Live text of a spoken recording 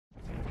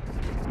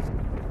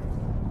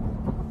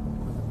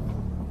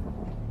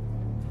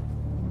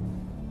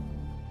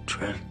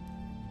Trent?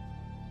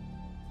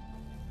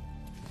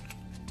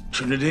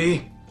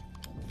 Trinity?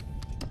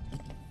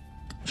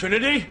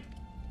 Trinity?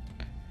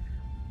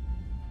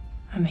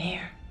 I'm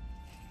here.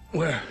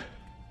 Where?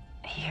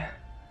 Here.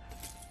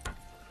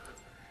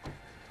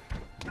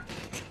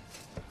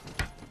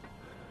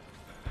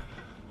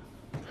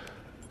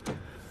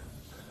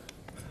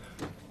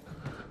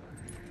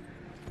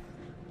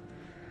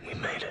 We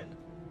made it.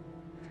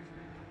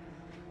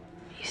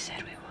 You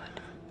said we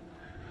would.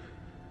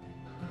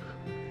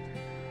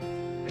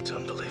 It's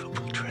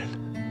unbelievable, Trent.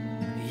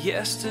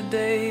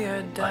 Yesterday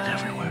I died. Light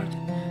everywhere.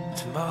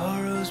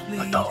 Tomorrow's bleeding.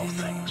 Like the whole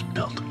thing was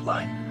built of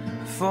light.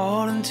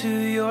 Fall into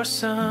your I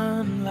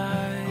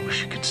sunlight.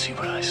 wish you could see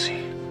what I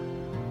see.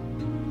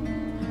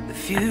 The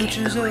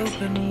future's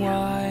open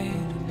wide.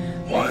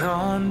 What?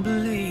 Beyond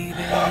believing.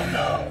 Oh,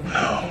 no.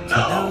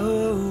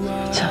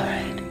 It's all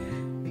right.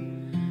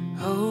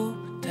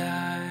 Hope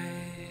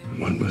died.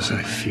 What was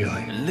I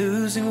feeling?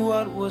 Losing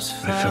what was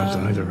found. I felt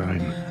either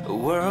I'm A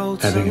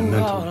world having so a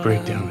mental hollow,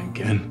 breakdown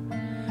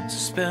again,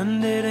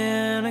 suspended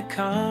in a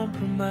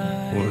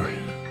compromise. or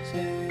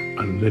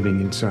I'm living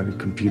inside a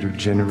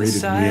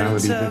computer-generated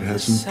reality that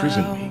has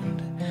imprisoned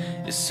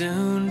me. Is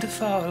soon to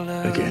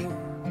follow. Again.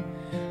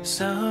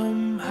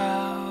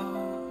 Somehow,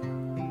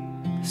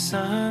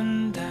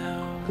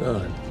 sundown.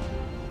 God,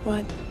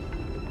 What?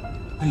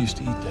 I used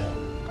to eat that.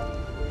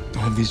 I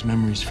have these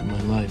memories from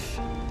my life.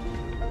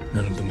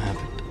 None of them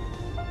happened.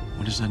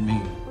 What does that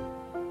mean?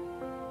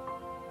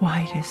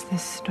 Why does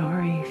this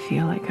story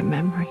feel like a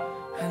memory?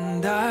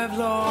 And I've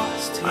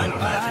lost who I don't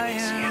have an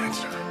easy am,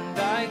 answer. and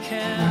I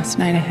can't Last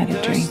night I had a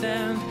dream.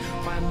 understand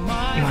why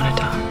my You wanna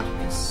talk?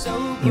 heart is so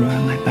You were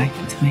on my bike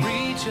with me.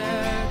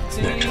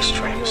 rejecting They're just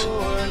dreams. your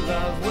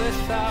love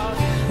without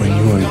When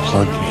you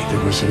unplugged me,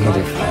 there was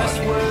another last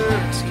thought.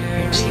 words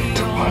Things that carry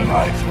took on. my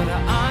life, But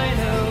I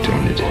know,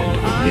 turned it into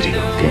a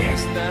video game.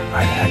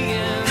 I had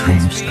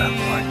dreams that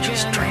weren't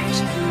just dreams.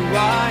 who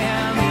I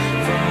am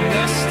from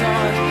the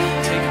start.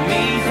 Take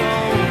me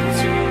home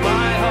to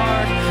my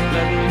heart.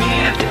 Let me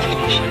go,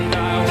 and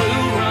I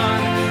will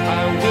run.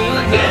 I will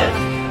Again,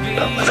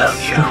 but without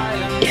you.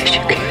 Yes,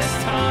 you can.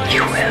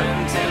 You will.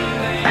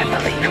 I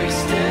believe.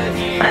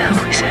 I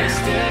always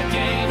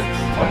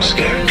have. I'm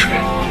scared,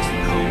 Trent.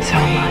 So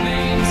am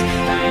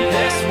I.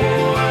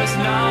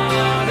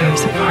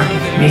 There's a part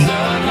of me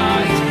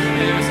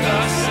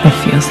that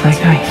feels like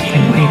I have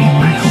been waiting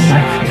my whole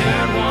life for you.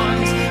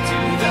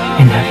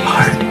 And that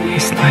part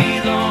is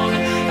light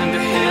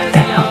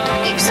that helped me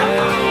keep so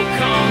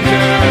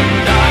long.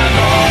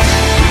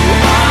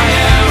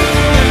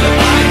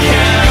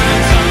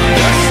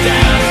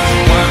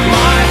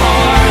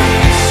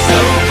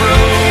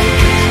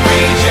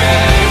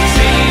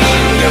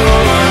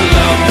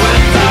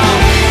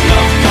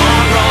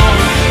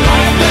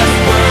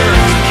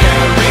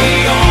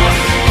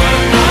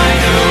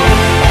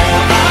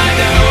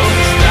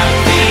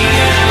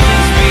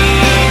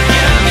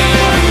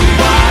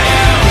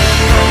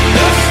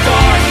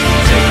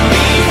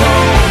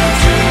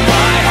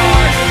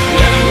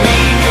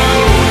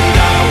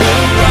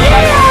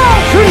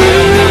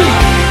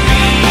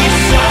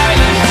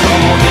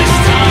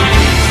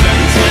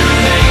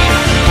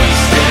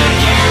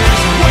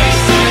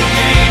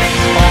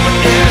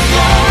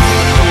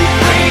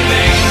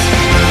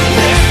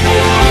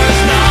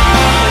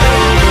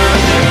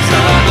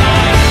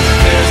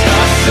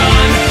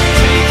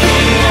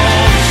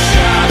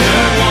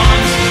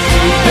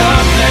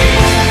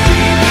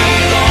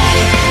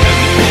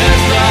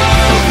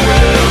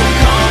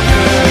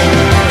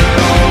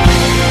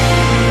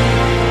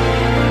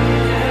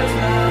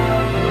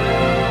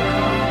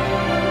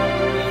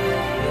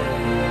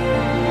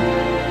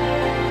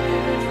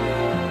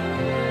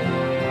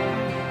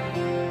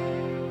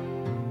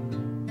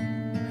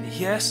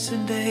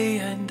 Yesterday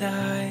I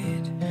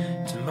died,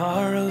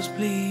 tomorrow's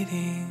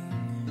bleeding.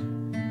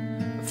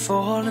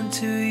 Fall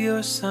into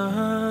your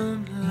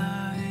sunlight.